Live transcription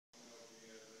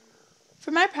For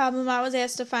my problem, I was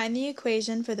asked to find the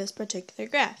equation for this particular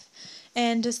graph.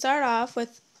 And to start off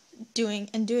with doing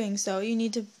so, you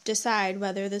need to decide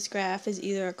whether this graph is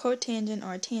either a cotangent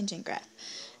or a tangent graph.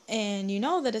 And you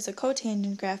know that it's a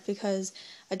cotangent graph because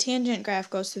a tangent graph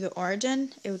goes through the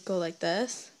origin. It would go like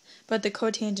this. But the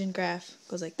cotangent graph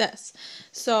goes like this.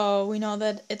 So we know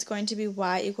that it's going to be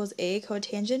y equals a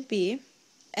cotangent b.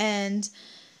 And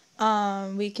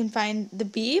we can find the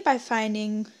b by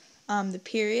finding the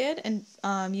period and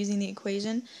using the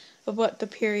equation of what the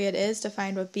period is to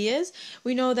find what b is.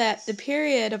 We know that the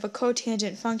period of a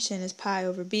cotangent function is pi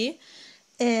over b,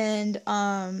 and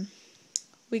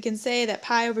we can say that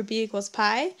pi over b equals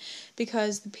pi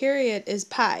because the period is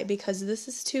pi, because this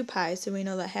is 2 pi, so we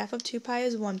know that half of 2 pi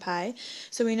is 1 pi,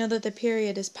 so we know that the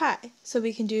period is pi. So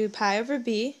we can do pi over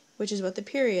b, which is what the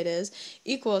period is,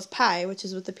 equals pi, which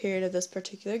is what the period of this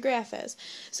particular graph is.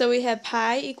 So we have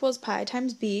pi equals pi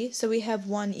times b, so we have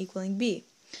 1 equaling b.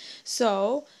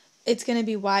 So it's going to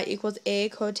be y equals a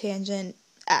cotangent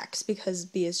x because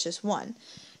b is just 1.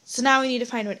 So now we need to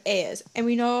find what a is. And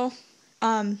we know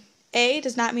a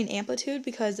does not mean amplitude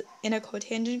because in a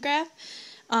cotangent graph,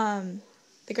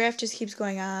 the graph just keeps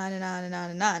going on and on and on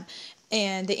and on.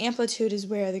 And the amplitude is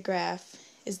where the graph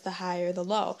is the high or the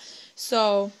low.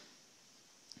 So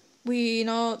we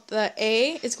know that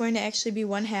a is going to actually be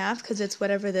 1/2 because it's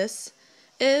whatever this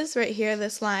is right here,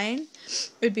 this line.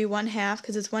 It would be 1/2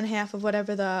 because it's 1/2 of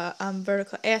whatever the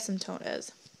vertical asymptote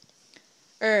is.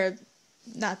 Or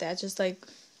not that, just like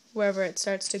wherever it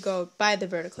starts to go by the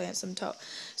vertical asymptote.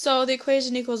 So the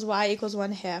equation equals y equals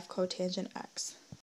 1/2 cotangent x.